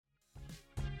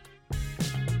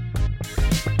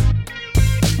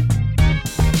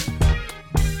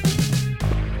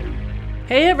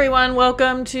Hey everyone,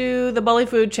 welcome to the Bully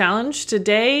Food Challenge.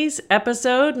 Today's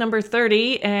episode number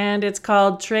 30, and it's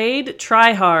called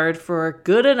TRYHARD for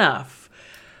Good Enough.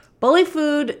 Bully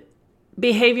food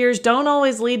behaviors don't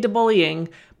always lead to bullying,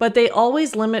 but they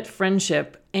always limit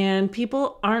friendship, and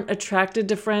people aren't attracted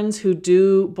to friends who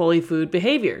do bully food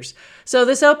behaviors. So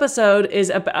this episode is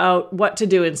about what to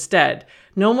do instead.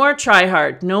 No more try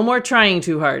hard, no more trying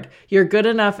too hard. You're good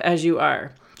enough as you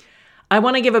are. I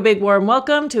want to give a big warm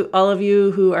welcome to all of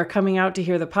you who are coming out to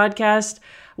hear the podcast.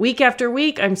 Week after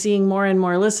week, I'm seeing more and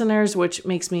more listeners, which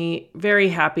makes me very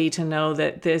happy to know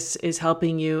that this is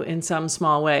helping you in some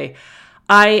small way.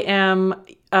 I am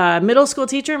a middle school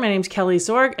teacher. My name's Kelly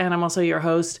Sorg, and I'm also your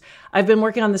host. I've been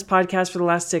working on this podcast for the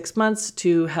last 6 months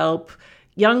to help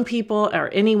young people or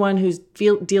anyone who's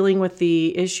dealing with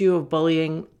the issue of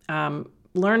bullying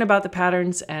learn about the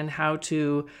patterns and how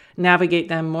to navigate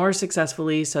them more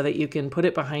successfully so that you can put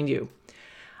it behind you.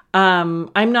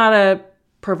 I'm not a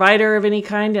provider of any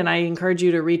kind, and I encourage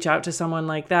you to reach out to someone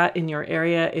like that in your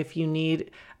area if you need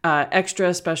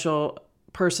extra special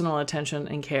personal attention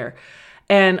and care.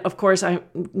 And of course, I'm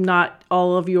not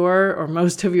all of your or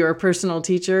most of your personal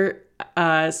teacher,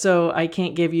 so I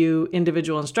can't give you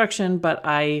individual instruction, but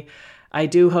I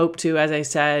do hope to, as I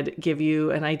said, give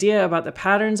you an idea about the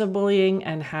patterns of bullying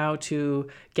and how to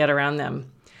get around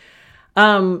them.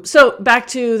 So back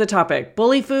to the topic.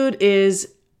 Bully food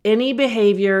is any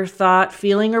behavior, thought,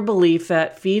 feeling, or belief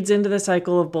that feeds into the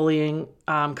cycle of bullying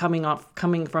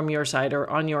coming from your side or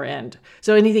on your end.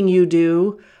 So anything you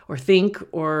do or think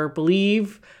or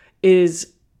believe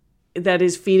is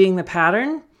feeding the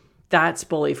pattern, that's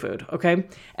bully food, okay?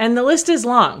 And the list is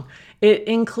long. It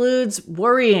includes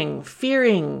worrying,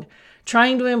 fearing,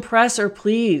 trying to impress or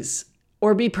please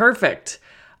or be perfect,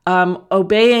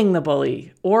 obeying the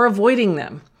bully or avoiding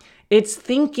them. It's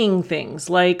thinking things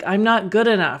like I'm not good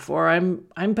enough or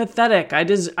I'm pathetic.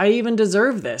 I even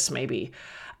deserve this maybe.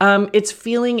 It's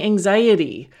feeling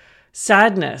anxiety,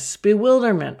 sadness,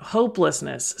 bewilderment,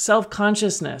 hopelessness,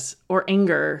 self-consciousness, or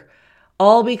anger,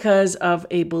 all because of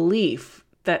a belief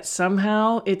that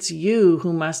somehow it's you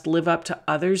who must live up to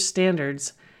others'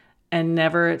 standards and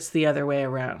never it's the other way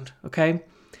around, okay?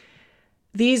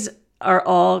 These are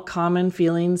all common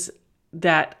feelings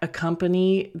that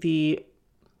accompany the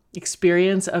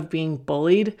experience of being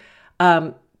bullied,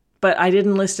 but I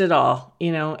didn't list it all.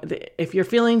 You know, if you're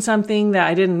feeling something that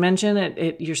I didn't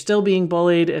mention, you're still being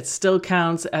bullied. It still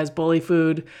counts as bully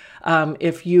food.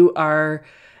 If you are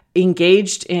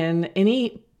engaged in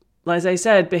any, as I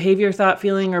said, behavior, thought,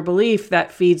 feeling, or belief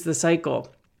that feeds the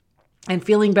cycle. And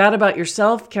feeling bad about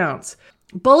yourself counts.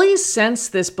 Bullies sense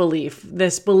this belief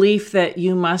that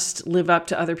you must live up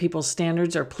to other people's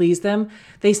standards or please them.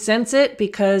 They sense it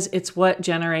because it's what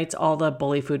generates all the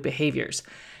bully food behaviors.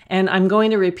 And I'm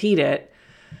going to repeat it.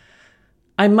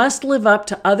 I must live up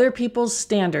to other people's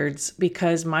standards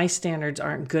because my standards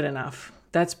aren't good enough.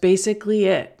 That's basically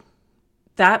it.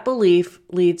 That belief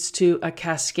leads to a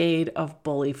cascade of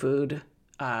bully food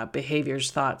behaviors,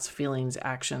 thoughts, feelings,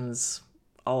 actions,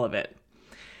 all of it.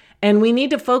 And we need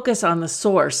to focus on the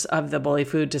source of the bully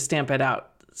food to stamp it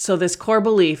out. So this core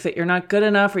belief that you're not good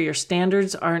enough or your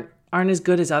standards aren't as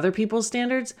good as other people's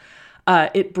standards,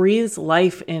 it breathes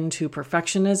life into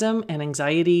perfectionism and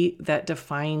anxiety that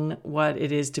define what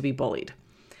it is to be bullied.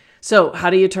 So how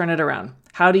do you turn it around?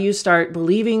 How do you start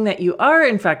believing that you are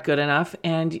in fact good enough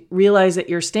and realize that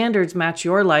your standards match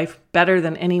your life better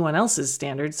than anyone else's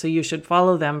standards, so you should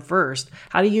follow them first?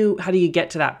 How do you get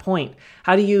to that point?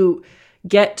 How do you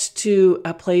get to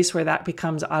a place where that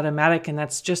becomes automatic and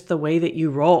that's just the way that you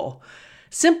roll?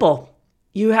 Simple.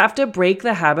 You have to break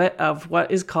the habit of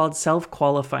what is called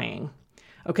self-qualifying.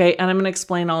 Okay, and I'm going to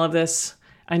explain all of this.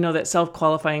 I know that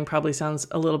self-qualifying probably sounds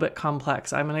a little bit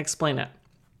complex. I'm going to explain it.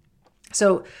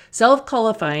 So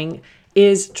self-qualifying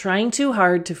is trying too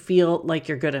hard to feel like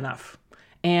you're good enough.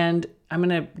 And I'm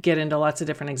going to get into lots of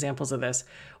different examples of this.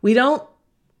 We don't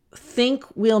think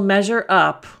we'll measure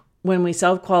up when we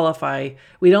self-qualify.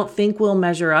 We don't think we'll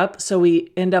measure up, so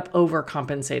we end up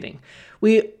overcompensating.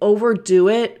 We overdo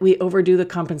it. We overdo the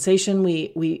compensation.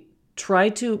 We try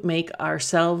to make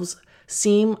ourselves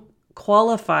seem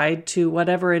qualified to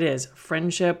whatever it is,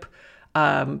 friendship,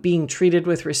 being treated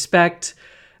with respect,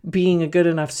 being a good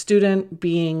enough student,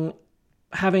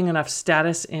 having enough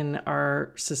status in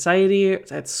our society,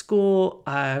 at school,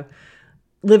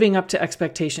 living up to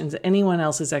expectations, anyone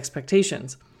else's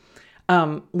expectations.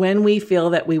 When we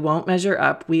feel that we won't measure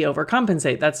up, we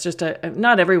overcompensate. That's just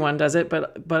not everyone does it,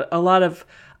 but a lot of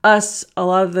us, a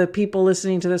lot of the people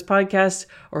listening to this podcast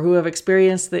or who have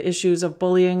experienced the issues of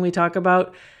bullying we talk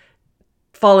about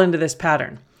fall into this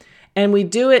pattern. And we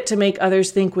do it to make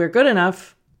others think we're good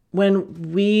enough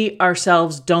when we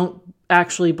ourselves don't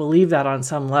actually believe that on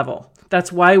some level.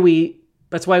 That's why we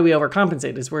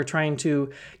overcompensate, is we're trying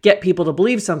to get people to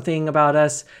believe something about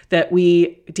us that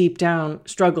we deep down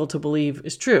struggle to believe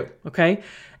is true, okay?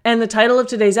 And the title of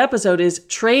today's episode is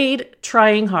Trade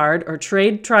Trying Hard or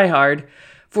Trade Try Hard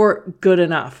for Good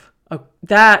Enough.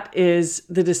 That is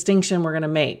the distinction we're going to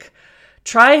make.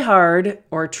 Try hard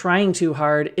or trying too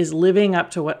hard is living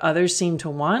up to what others seem to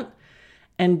want,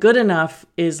 and good enough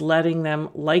is letting them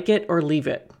like it or leave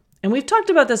it. And we've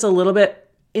talked about this a little bit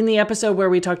in the episode where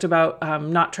we talked about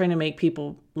not trying to make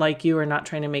people like you or not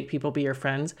trying to make people be your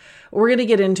friends. We're going to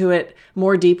get into it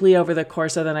more deeply over the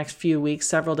course of the next few weeks,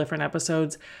 several different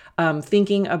episodes,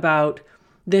 thinking about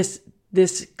this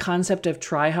concept of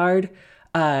try hard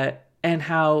and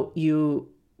how you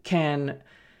can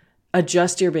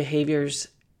adjust your behaviors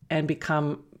and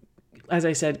become, as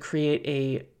I said, create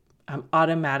a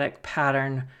automatic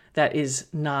pattern that is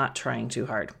not trying too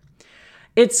hard.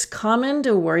 It's common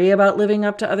to worry about living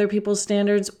up to other people's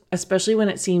standards, especially when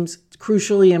it seems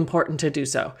crucially important to do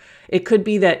so. It could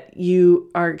be that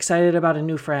you are excited about a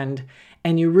new friend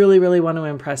and you really, really want to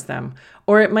impress them.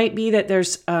 Or it might be that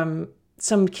there's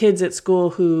some kids at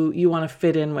school who you want to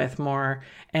fit in with more,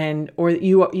 or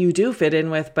you do fit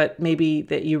in with, but maybe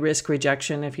that you risk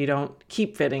rejection if you don't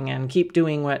keep fitting in, keep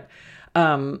doing what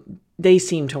they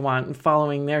seem to want and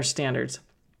following their standards.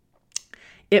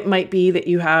 It might be that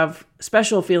you have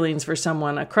special feelings for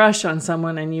someone, a crush on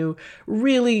someone, and you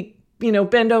really,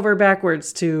 bend over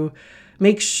backwards to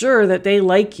make sure that they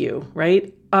like you,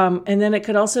 right? And then it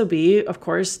could also be, of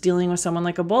course, dealing with someone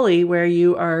like a bully where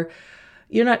you're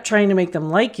not trying to make them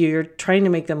like you, you're trying to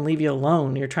make them leave you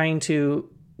alone.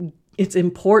 It's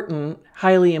important,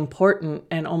 highly important,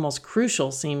 and almost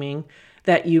crucial seeming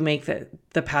that you make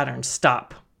the pattern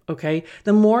stop. Okay.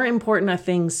 The more important a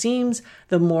thing seems,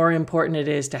 the more important it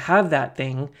is to have that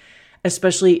thing,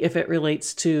 especially if it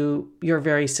relates to your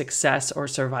very success or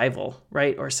survival,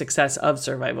 right? Or success of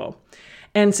survival.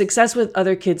 And success with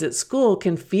other kids at school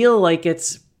can feel like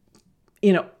it's,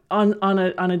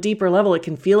 on a deeper level, it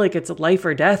can feel like it's life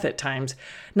or death at times.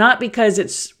 Not because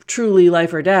it's truly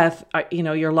life or death.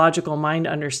 Your logical mind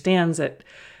understands that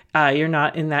you're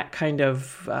not in that kind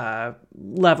of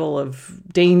level of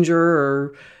danger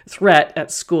or threat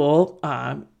at school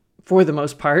for the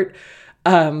most part.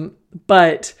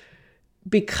 But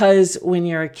because when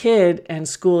you're a kid and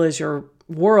school is your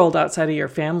world outside of your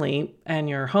family and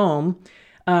your home,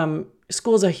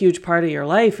 school is a huge part of your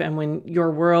life. And when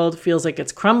your world feels like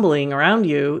it's crumbling around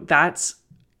you, that's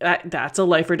a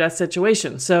life or death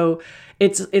situation. So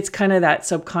it's kind of that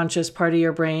subconscious part of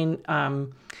your brain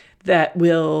that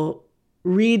will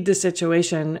read the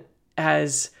situation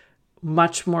as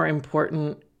much more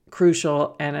important,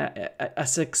 crucial, and a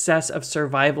success of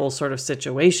survival sort of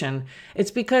situation. It's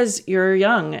because you're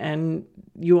young and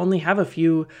you only have a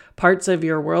few parts of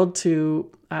your world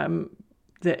to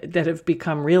that have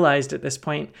become realized at this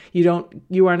point. You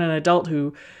aren't an adult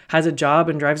who has a job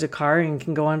and drives a car and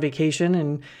can go on vacation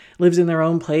and lives in their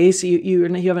own place. You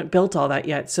haven't built all that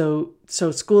yet. So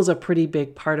school is a pretty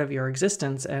big part of your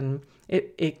existence, and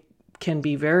it can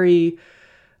be very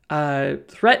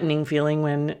threatening feeling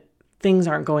when things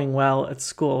aren't going well at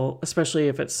school, especially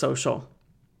if it's social.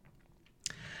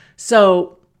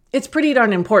 So it's pretty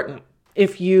darn important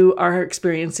if you are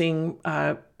experiencing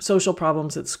social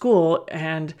problems at school.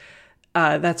 And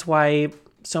that's why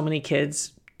so many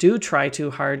kids do try too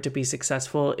hard to be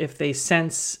successful. If they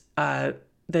sense that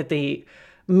they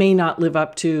may not live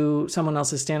up to someone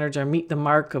else's standards or meet the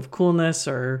mark of coolness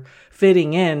or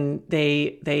fitting in,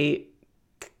 they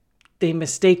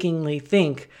mistakenly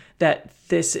think that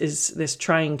this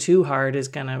trying too hard is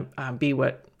going to be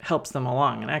what helps them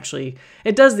along. And actually,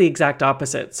 it does the exact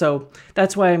opposite. So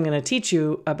that's why I'm going to teach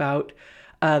you about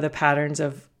the patterns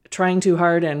of trying too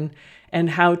hard and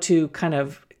how to kind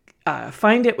of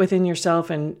find it within yourself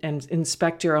and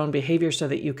inspect your own behavior so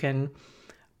that you can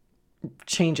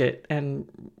change it and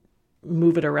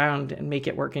move it around and make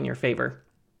it work in your favor.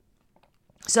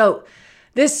 So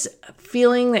this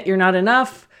feeling that you're not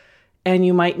enough and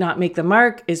you might not make the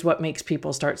mark is what makes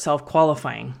people start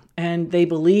self-qualifying. And they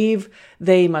believe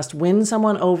they must win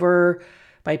someone over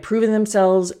by proving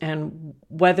themselves. And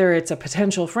whether it's a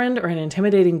potential friend or an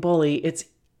intimidating bully, it's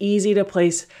easy to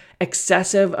place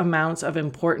excessive amounts of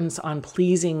importance on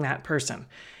pleasing that person.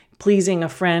 Pleasing a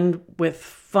friend with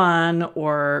fun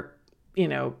or,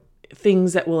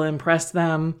 things that will impress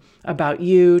them about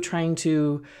you, trying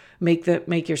to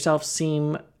make yourself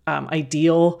seem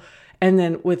ideal. And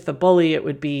then with the bully, it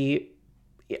would be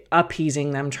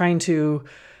appeasing them, trying to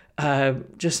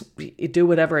just do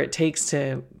whatever it takes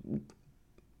to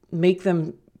make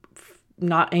them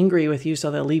not angry with you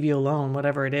so they'll leave you alone,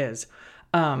 whatever it is.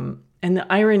 And the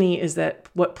irony is that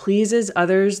what pleases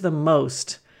others the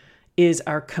most is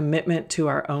our commitment to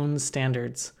our own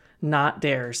standards, not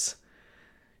theirs.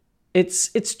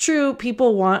 It's true.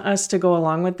 People want us to go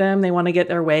along with them. They want to get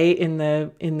their way in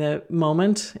the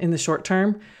moment, in the short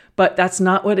term, but that's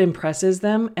not what impresses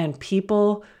them. And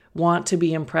people want to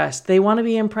be impressed. They want to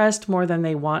be impressed more than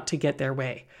they want to get their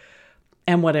way.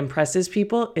 And what impresses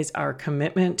people is our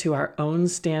commitment to our own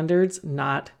standards,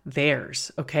 not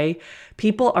theirs. Okay.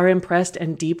 People are impressed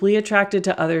and deeply attracted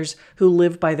to others who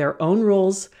live by their own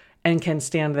rules and can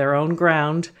stand their own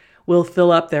ground, will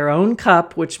fill up their own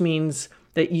cup, which means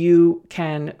that you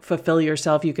can fulfill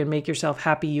yourself, you can make yourself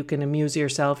happy, you can amuse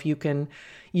yourself, you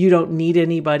don't need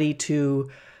anybody to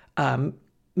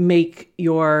make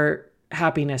your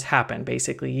happiness happen.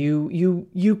 Basically,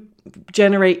 you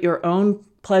generate your own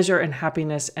pleasure and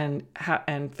happiness and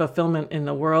fulfillment in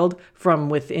the world from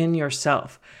within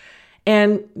yourself.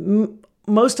 And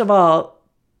most of all,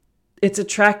 it's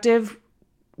attractive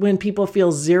when people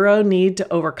feel zero need to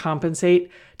overcompensate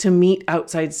to meet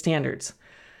outside standards.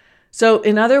 So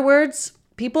in other words,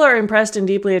 people are impressed and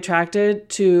deeply attracted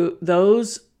to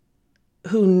those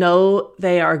who know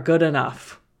they are good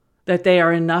enough, that they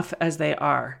are enough as they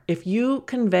are. If you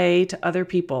convey to other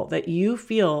people that you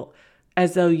feel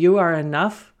as though you are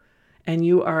enough and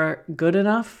you are good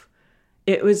enough,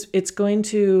 it's going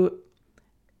to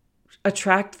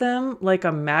attract them like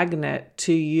a magnet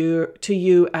to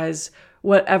you as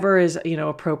whatever is,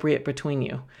 appropriate between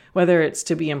you, whether it's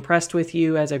to be impressed with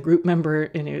you as a group member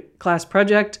in a class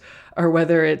project, or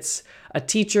whether it's a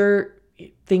teacher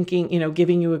thinking,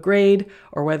 giving you a grade,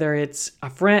 or whether it's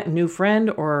a new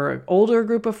friend or an older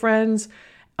group of friends,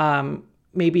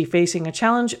 maybe facing a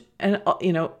challenge, and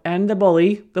the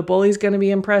bully's going to be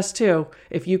impressed too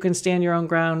if you can stand your own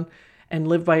ground and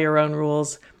live by your own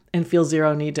rules and feel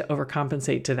zero need to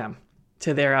overcompensate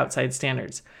to their outside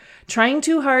standards. Trying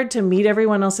too hard to meet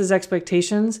everyone else's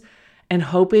expectations and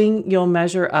hoping you'll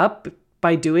measure up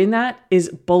by doing that is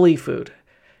bully food.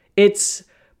 It's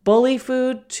bully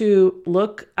food to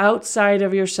look outside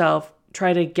of yourself,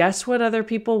 try to guess what other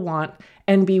people want,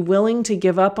 and be willing to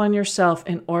give up on yourself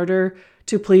in order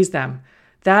to please them.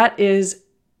 That is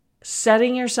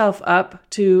setting yourself up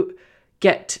to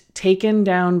get taken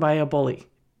down by a bully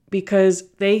because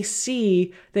they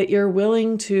see that you're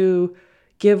willing to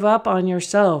give up on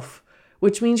yourself,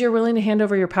 which means you're willing to hand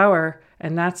over your power.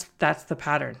 And that's the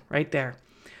pattern right there.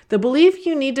 The belief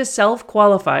you need to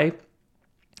self-qualify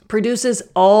produces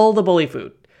all the bully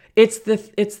food. It's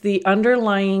the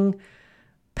underlying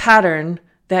pattern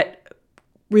that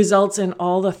results in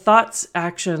all the thoughts,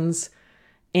 actions,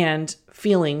 and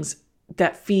feelings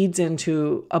that feeds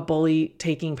into a bully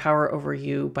taking power over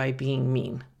you by being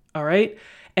mean. All right.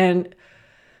 And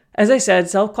as I said,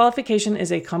 self-qualification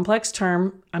is a complex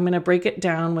term. I'm going to break it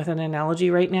down with an analogy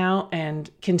right now and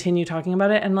continue talking about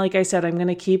it. And like I said, I'm going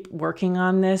to keep working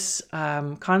on this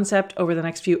concept over the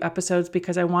next few episodes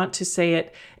because I want to say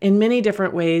it in many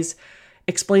different ways,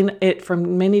 explain it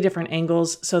from many different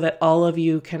angles so that all of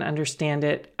you can understand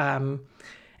it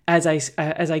as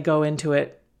I go into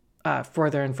it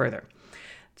further and further.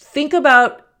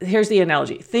 Here's the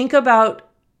analogy. Think about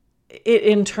it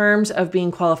in terms of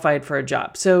being qualified for a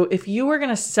job. So if you were going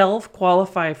to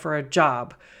self-qualify for a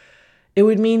job, it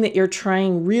would mean that you're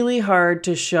trying really hard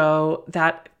to show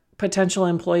that potential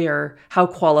employer how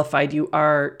qualified you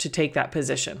are to take that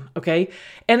position. Okay.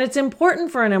 And it's important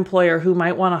for an employer who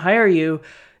might want to hire you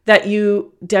that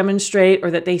you demonstrate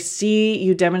or that they see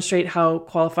you demonstrate how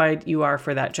qualified you are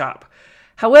for that job.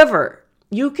 However,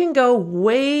 you can go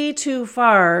way too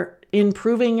far in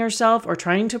proving yourself or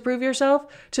trying to prove yourself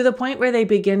to the point where they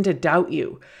begin to doubt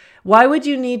you. Why would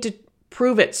you need to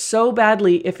prove it so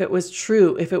badly if it was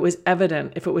true, if it was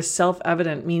evident, if it was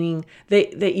self-evident, meaning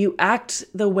that you act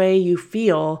the way you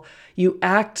feel, you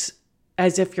act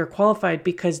as if you're qualified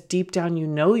because deep down you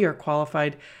know you're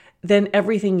qualified, then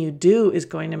everything you do is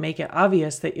going to make it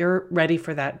obvious that you're ready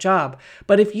for that job.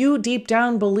 But if you deep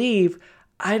down believe,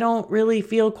 I don't really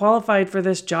feel qualified for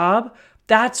this job,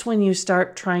 that's when you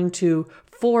start trying to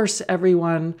force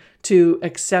everyone to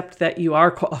accept that you are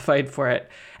qualified for it.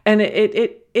 And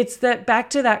it's that back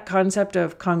to that concept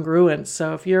of congruence.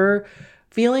 So if you're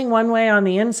feeling one way on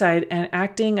the inside and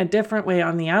acting a different way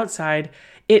on the outside,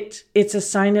 it's a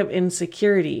sign of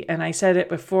insecurity. And I said it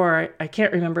before, I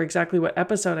can't remember exactly what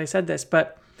episode I said this,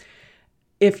 but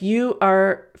if you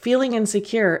are feeling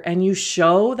insecure and you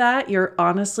show that, you're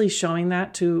honestly showing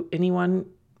that to anyone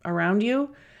around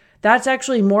you, That's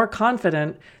actually more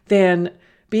confident than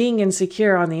being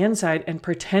insecure on the inside and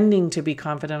pretending to be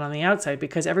confident on the outside,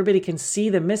 because everybody can see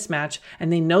the mismatch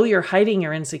and they know you're hiding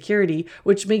your insecurity,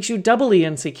 which makes you doubly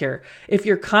insecure. If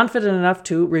you're confident enough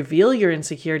to reveal your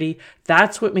insecurity,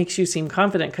 that's what makes you seem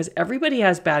confident, because everybody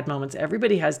has bad moments.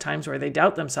 Everybody has times where they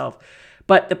doubt themselves.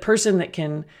 But the person that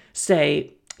can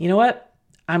say, you know what,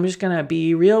 I'm just going to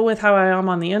be real with how I am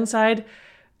on the inside.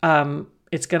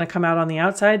 It's going to come out on the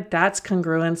outside. That's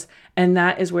congruence. And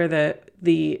that is where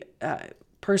the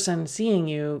person seeing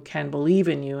you can believe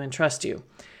in you and trust you.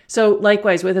 So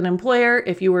likewise, with an employer,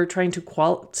 if you were trying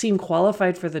to seem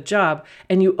qualified for the job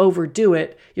and you overdo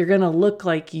it, you're going to look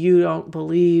like you don't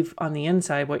believe on the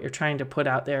inside what you're trying to put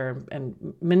out there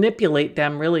and manipulate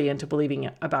them really into believing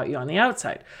about you on the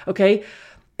outside. Okay?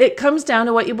 It comes down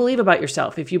to what you believe about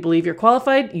yourself. If you believe you're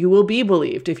qualified, you will be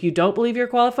believed. If you don't believe you're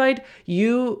qualified,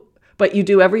 but you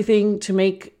do everything to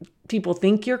make people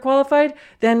think you're qualified,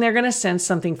 then they're going to sense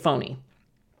something phony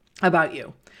about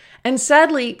you. And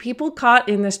sadly, people caught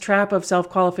in this trap of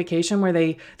self-qualification where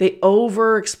they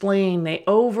over-explain, they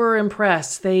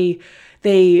over-impress, they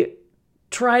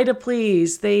try to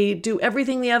please, they do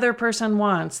everything the other person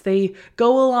wants, they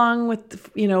go along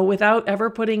with, without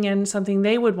ever putting in something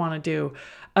they would want to do.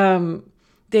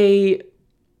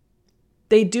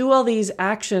 They do all these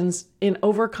actions in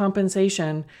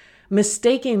overcompensation,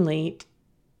 mistakenly.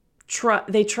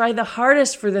 They try the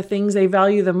hardest for the things they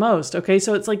value the most. Okay.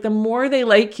 So it's like the more they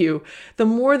like you, the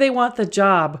more they want the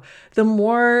job, the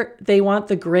more they want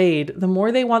the grade, the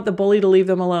more they want the bully to leave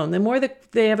them alone, the more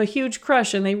they have a huge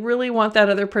crush and they really want that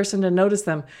other person to notice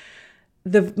them.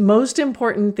 The most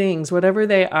important things, whatever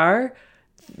they are,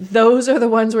 those are the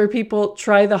ones where people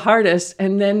try the hardest,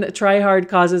 and then try hard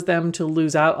causes them to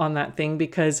lose out on that thing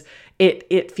because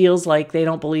it feels like they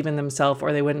don't believe in themselves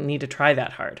or they wouldn't need to try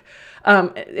that hard.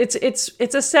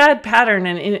 It's a sad pattern,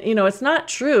 and it's not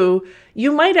true.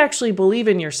 You might actually believe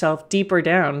in yourself deeper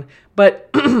down, but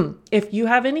if you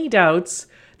have any doubts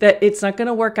that it's not going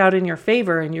to work out in your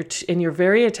favor, and you're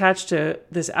very attached to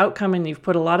this outcome, and you've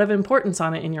put a lot of importance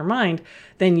on it in your mind,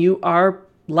 then you are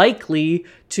likely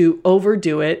to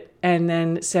overdo it and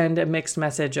then send a mixed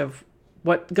message of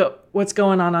what's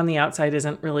going on the outside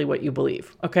isn't really what you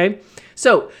believe. Okay.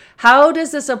 So how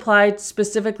does this apply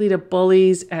specifically to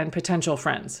bullies and potential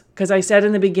friends? Because I said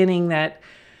in the beginning that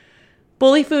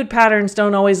bully food patterns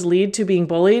don't always lead to being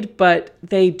bullied, but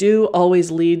they do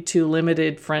always lead to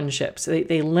limited friendships.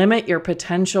 They limit your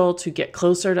potential to get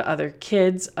closer to other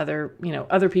kids,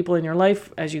 other people in your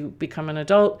life as you become an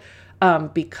adult,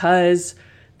 because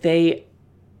they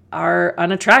are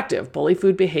unattractive. Bully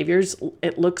food behaviors,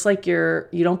 it looks like you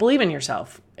don't believe in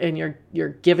yourself and you're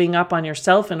giving up on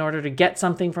yourself in order to get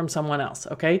something from someone else,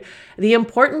 okay? The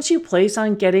importance you place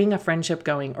on getting a friendship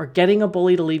going or getting a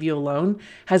bully to leave you alone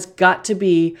has got to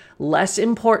be less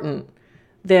important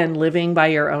than living by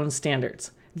your own standards.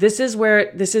 This is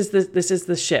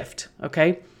the shift,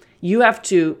 okay? You have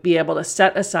to be able to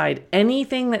set aside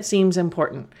anything that seems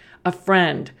important. A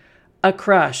friend, a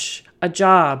crush, a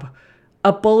job,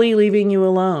 a bully leaving you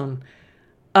alone,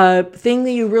 a thing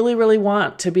that you really, really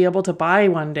want to be able to buy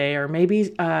one day, or maybe,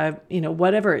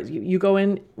 whatever. You go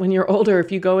in, when you're older,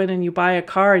 if you go in and you buy a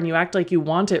car and you act like you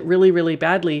want it really, really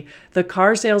badly, the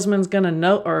car salesman's going to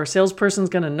know, or salesperson's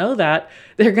going to know that.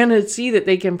 They're going to see that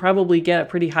they can probably get a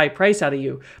pretty high price out of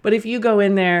you. But if you go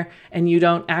in there and you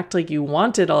don't act like you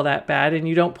want it all that bad, and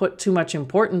you don't put too much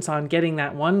importance on getting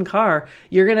that one car,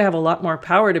 you're going to have a lot more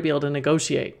power to be able to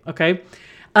negotiate. Okay.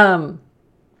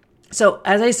 So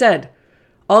as I said,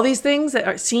 all these things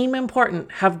that seem important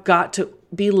have got to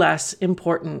be less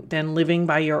important than living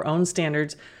by your own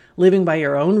standards, living by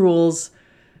your own rules,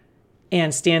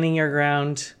 and standing your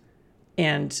ground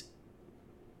and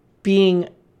being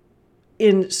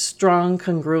in strong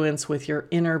congruence with your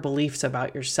inner beliefs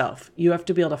about yourself. You have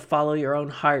to be able to follow your own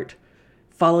heart,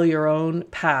 follow your own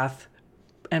path,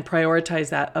 and prioritize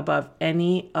that above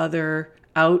any other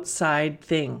outside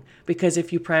thing. Because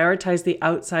if you prioritize the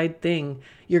outside thing,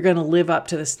 you're going to live up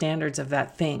to the standards of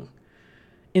that thing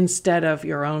instead of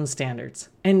your own standards.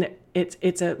 And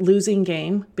it's a losing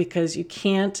game, because you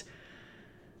can't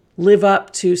live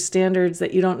up to standards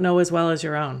that you don't know as well as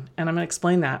your own. And I'm going to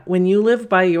explain that. When you live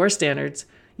by your standards,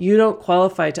 you don't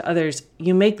qualify to others.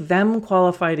 You make them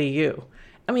qualify to you.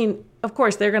 I mean, of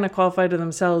course, they're going to qualify to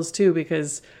themselves too,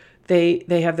 because they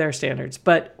have their standards.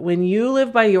 But when you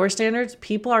live by your standards,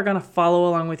 people are going to follow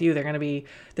along with you. They're going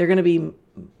to be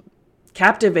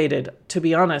captivated, to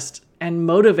be honest, and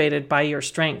motivated by your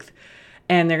strength.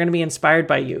 and they're going to be inspired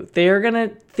by you. They're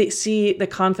going to see the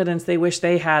confidence they wish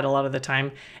they had a lot of the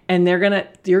time. And you're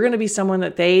going to be someone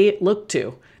that they look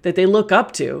to, that they look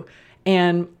up to.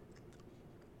 And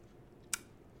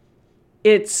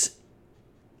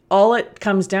all it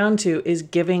comes down to is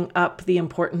giving up the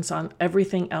importance on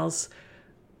everything else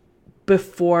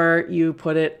before you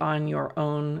put it on your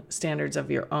own standards of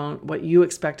your own, what you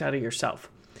expect out of yourself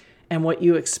and what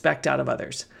you expect out of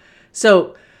others.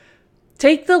 So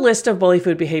take the list of bully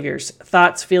food behaviors,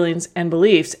 thoughts, feelings, and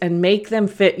beliefs and make them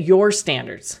fit your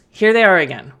standards. Here they are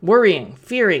again: worrying,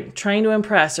 fearing, trying to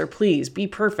impress or please, be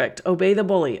perfect, obey the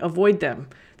bully, avoid them,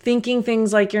 thinking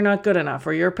things like you're not good enough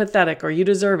or you're pathetic or you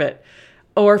deserve it,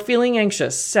 or feeling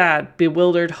anxious, sad,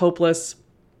 bewildered, hopeless,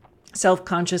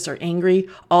 self-conscious, or angry,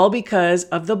 all because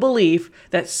of the belief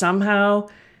that somehow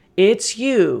it's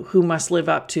you who must live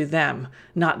up to them,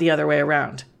 not the other way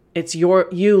around. It's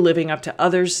you living up to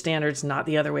others' standards, not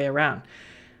the other way around.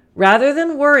 Rather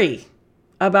than worry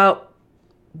about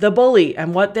the bully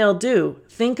and what they'll do,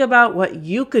 think about what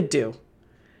you could do.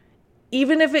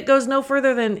 Even if it goes no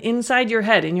further than inside your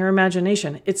head, in your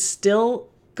imagination, it's still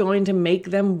going to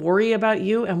make them worry about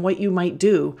you and what you might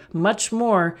do much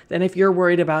more than if you're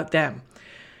worried about them.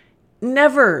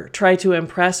 Never try to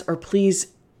impress or please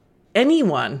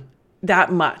anyone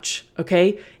that much,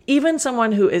 okay? Even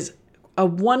someone who is a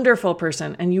wonderful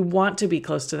person and you want to be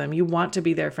close to them, you want to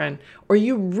be their friend, or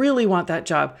you really want that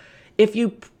job. If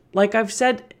you, like I've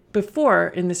said before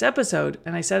in this episode,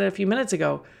 and I said it a few minutes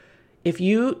ago, if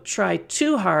you try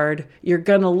too hard, you're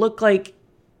going to look like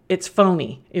it's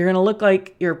phony. You're going to look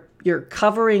like you're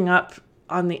covering up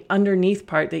on the underneath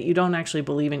part that you don't actually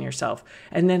believe in yourself.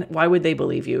 And then why would they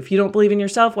believe you? If you don't believe in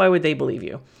yourself, why would they believe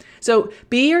you? So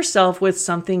be yourself with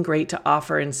something great to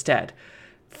offer instead.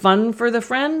 Fun for the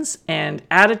friends and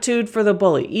attitude for the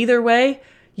bully. Either way,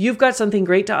 you've got something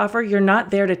great to offer. You're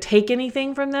not there to take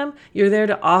anything from them. You're there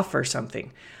to offer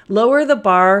something. Lower the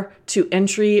bar to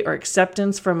entry or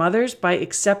acceptance from others by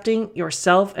accepting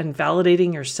yourself and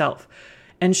validating yourself.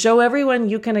 And show everyone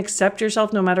you can accept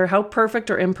yourself no matter how perfect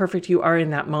or imperfect you are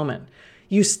in that moment.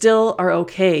 You still are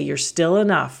okay. You're still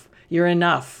enough. You're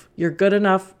enough. You're good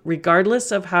enough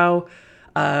regardless of how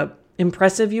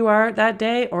impressive you are that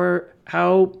day or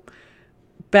how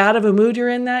bad of a mood you're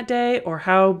in that day or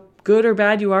how good or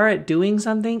bad you are at doing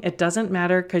something. It doesn't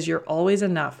matter because you're always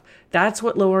enough. That's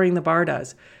what lowering the bar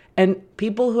does. And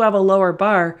people who have a lower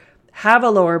bar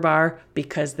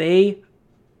because they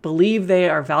believe they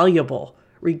are valuable,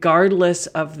 regardless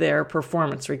of their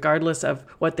performance, regardless of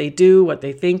what they do, what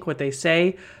they think, what they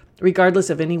say, regardless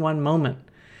of any one moment.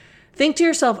 Think to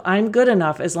yourself, I'm good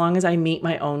enough as long as I meet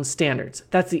my own standards.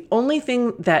 That's the only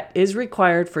thing that is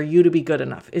required for you to be good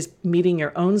enough, is meeting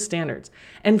your own standards.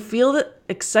 And feel the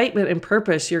excitement and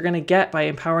purpose you're going to get by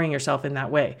empowering yourself in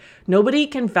that way. Nobody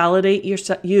can validate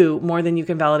you more than you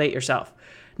can validate yourself.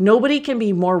 Nobody can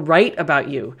be more right about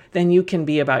you than you can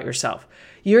be about yourself.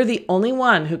 You're the only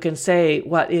one who can say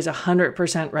what is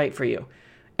 100% right for you.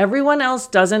 Everyone else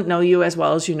doesn't know you as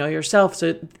well as you know yourself.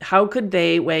 So how could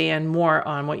they weigh in more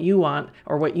on what you want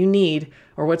or what you need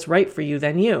or what's right for you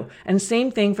than you? And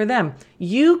same thing for them.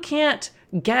 You can't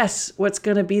guess what's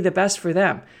going to be the best for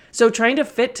them. So trying to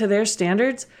fit to their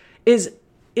standards is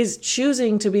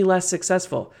choosing to be less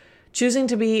successful. Choosing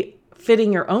to be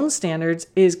fitting your own standards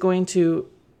is going to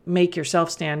make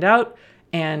yourself stand out,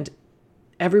 and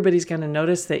everybody's going to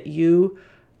notice that you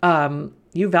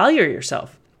value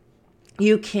yourself.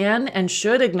 You can and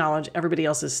should acknowledge everybody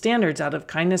else's standards out of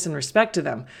kindness and respect to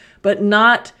them, but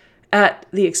not at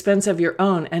the expense of your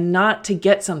own and not to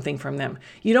get something from them.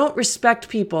 You don't respect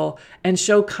people and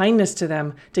show kindness to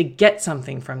them to get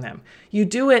something from them. You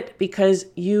do it because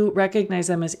you recognize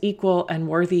them as equal and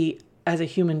worthy as a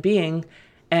human being,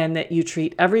 and that you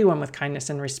treat everyone with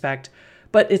kindness and respect,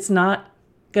 but it's not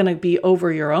going to be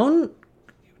over your own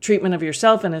treatment of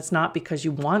yourself, and it's not because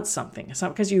you want something. It's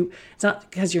not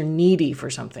because you're needy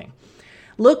for something.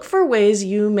 Look for ways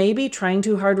you may be trying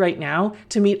too hard right now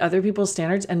to meet other people's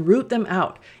standards and root them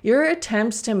out. Your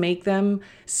attempts to make them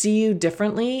see you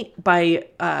differently by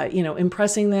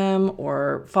impressing them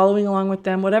or following along with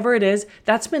them, whatever it is,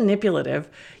 that's manipulative.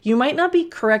 You might not be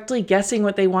correctly guessing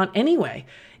what they want anyway.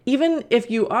 Even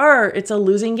if you are, it's a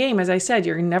losing game. As I said,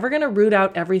 you're never going to root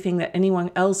out everything that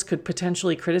anyone else could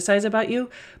potentially criticize about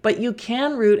you, but you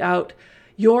can root out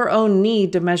your own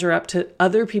need to measure up to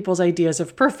other people's ideas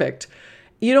of perfect.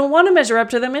 You don't want to measure up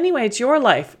to them anyway. It's your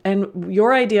life, and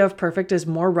your idea of perfect is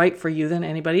more right for you than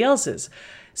anybody else's.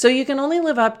 So you can only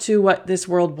live up to what this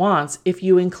world wants if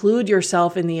you include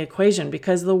yourself in the equation,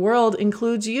 because the world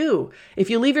includes you. If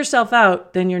you leave yourself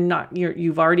out, then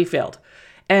you've already failed.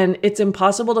 And it's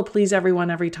impossible to please everyone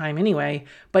every time anyway,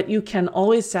 but you can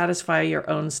always satisfy your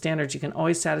own standards. You can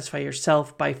always satisfy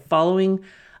yourself by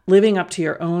living up to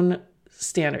your own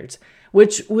standards,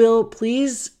 which will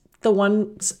please the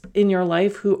ones in your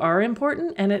life who are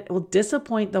important, and it will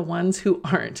disappoint the ones who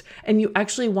aren't. And you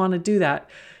actually want to do that.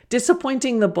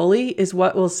 Disappointing the bully is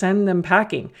what will send them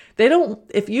packing.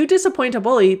 If you disappoint a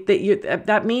bully,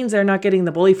 that means they're not getting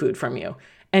the bully food from you.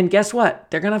 And guess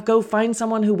what? They're going to go find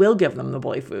someone who will give them the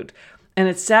bully food. And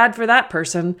it's sad for that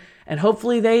person. And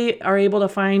hopefully they are able to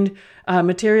find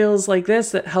materials like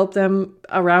this that help them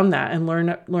around that and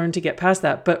learn to get past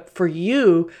that. But for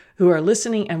you who are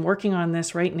listening and working on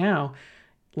this right now,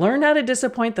 learn how to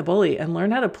disappoint the bully and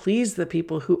learn how to please the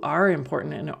people who are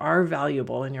important and are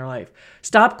valuable in your life.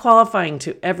 Stop qualifying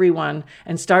to everyone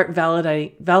and start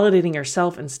validating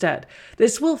yourself instead.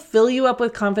 This will fill you up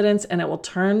with confidence and it will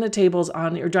turn the tables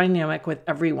on your dynamic with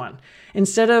everyone.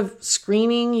 Instead of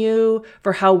screening you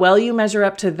for how well you measure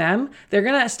up to them, they're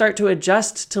going to start to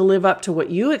adjust to live up to what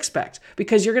you expect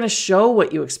because you're going to show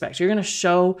what you expect. You're going to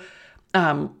show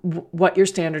what your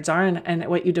standards are and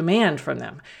what you demand from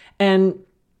them. And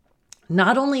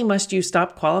not only must you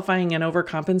stop qualifying and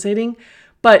overcompensating,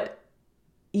 but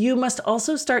you must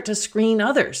also start to screen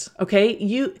others, okay?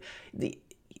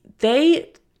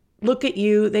 They look at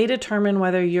you, they determine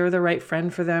whether you're the right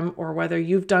friend for them or whether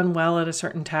you've done well at a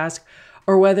certain task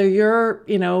or whether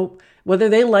whether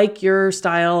they like your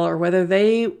style or whether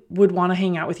they would want to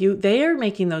hang out with you. They are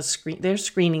making they're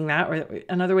screening that, or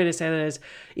another way to say that is,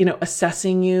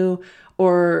 assessing you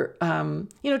or,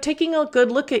 taking a good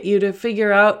look at you to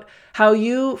figure out how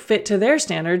you fit to their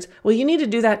standards. Well, you need to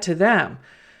do that to them.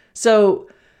 So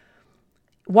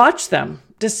watch them,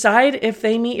 decide if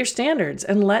they meet your standards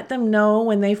and let them know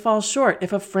when they fall short.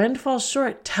 If a friend falls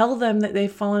short, tell them that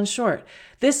they've fallen short.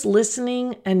 This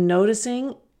listening and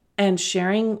noticing and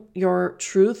sharing your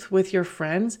truth with your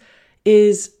friends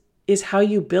is how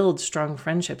you build strong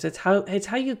friendships. It's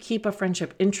how you keep a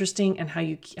friendship interesting and how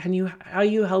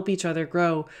you help each other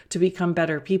grow to become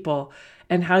better people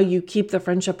and how you keep the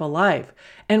friendship alive.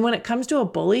 And when it comes to a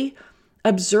bully,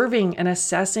 observing and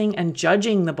assessing and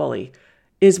judging the bully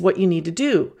is what you need to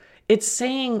do. It's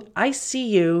saying, I see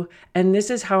you and this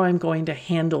is how I'm going to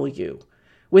handle you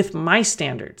with my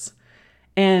standards.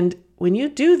 And when you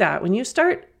do that, when you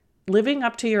start living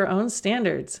up to your own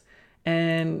standards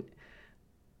and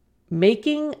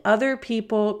making other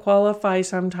people qualify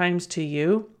sometimes to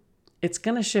you, it's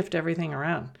going to shift everything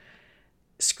around.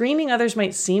 Screening others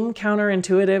might seem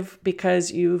counterintuitive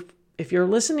because if you're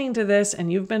listening to this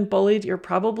and you've been bullied, you've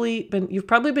probably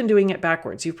been doing it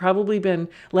backwards. You've probably been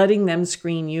letting them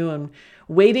screen you and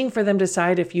waiting for them to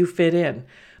decide if you fit in.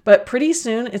 But pretty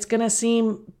soon it's going to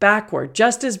seem backward,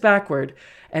 just as backward.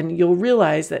 And you'll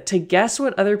realize that to guess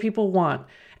what other people want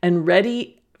and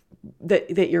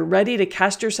that you're ready to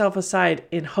cast yourself aside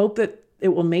in hope that it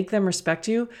will make them respect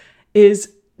you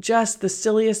is just the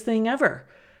silliest thing ever.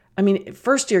 I mean,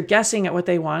 first you're guessing at what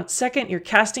they want. Second, you're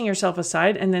casting yourself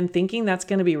aside and then thinking that's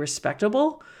going to be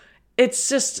respectable.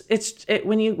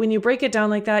 When you break it down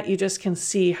like that, you just can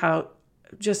see how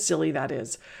just silly that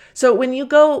is. So when you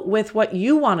go with what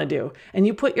you want to do and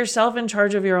you put yourself in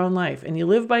charge of your own life and you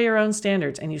live by your own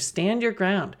standards and you stand your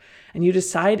ground and you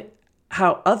decide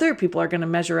how other people are going to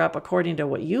measure up according to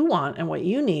what you want and what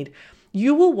you need,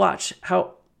 you will watch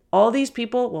how all these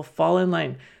people will fall in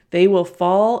line. They will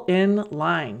fall in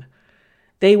line.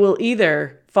 They will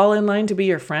either fall in line to be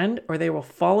your friend or they will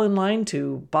fall in line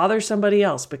to bother somebody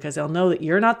else because they'll know that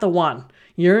you're not the one.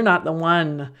 You're not the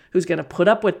one who's going to put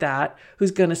up with that,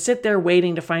 who's going to sit there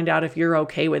waiting to find out if you're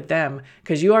okay with them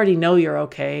because you already know you're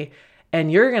okay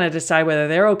and you're going to decide whether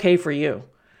they're okay for you.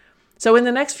 So in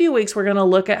the next few weeks, we're going to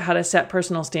look at how to set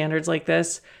personal standards like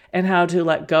this and how to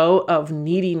let go of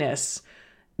neediness,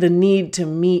 the need to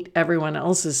meet everyone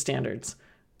else's standards.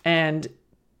 And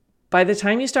by the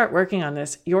time you start working on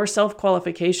this, your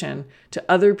self-qualification to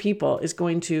other people is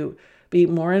going to be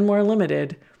more and more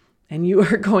limited, and you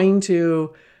are going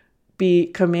to be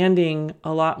commanding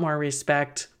a lot more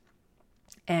respect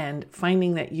and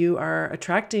finding that you are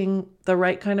attracting the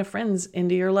right kind of friends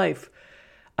into your life.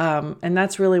 And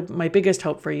that's really my biggest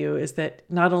hope for you, is that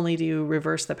not only do you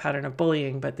reverse the pattern of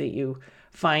bullying, but that you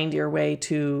find your way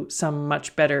to some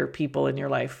much better people in your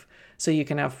life so you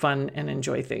can have fun and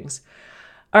enjoy things.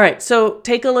 All right, so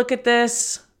take a look at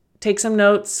this, take some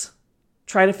notes,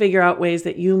 try to figure out ways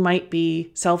that you might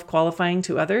be self-qualifying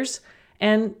to others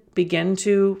and begin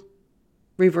to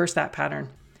reverse that pattern.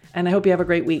 And I hope you have a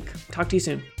great week. Talk to you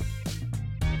soon.